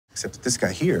Except that this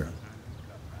guy here.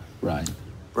 Right.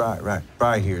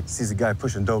 Right here. Sees a guy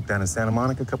pushing dope down in Santa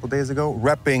Monica a couple days ago.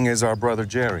 Repping is our brother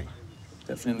Jerry.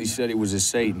 Definitely said he was a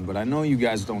Satan, but I know you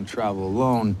guys don't travel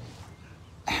alone.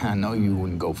 I know you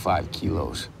wouldn't go 5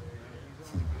 kilos.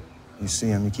 You see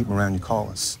him, you keep him around, you call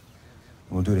us.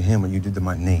 And we'll do to him what you did to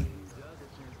my knee.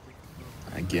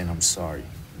 Again, I'm sorry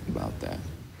about that.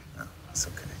 No, it's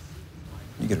okay.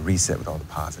 You get a reset with all the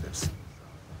positives.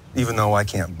 Even though I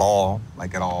can't ball,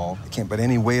 like at all, I can't put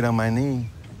any weight on my knee.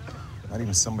 Not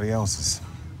even somebody else's.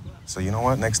 So you know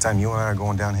what? Next time you and I are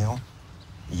going downhill,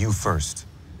 you first.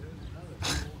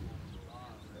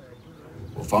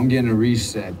 Well, if I'm getting a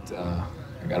reset, I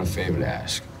got a favor to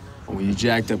ask. When you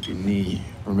jacked up your knee,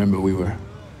 remember we were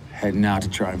heading out to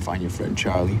try and find your friend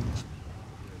Charlie?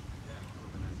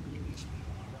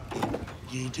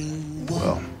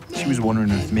 Well, she was wondering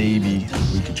if maybe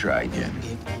we could try again.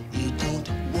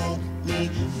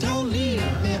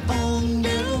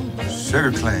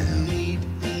 Sugar Clan.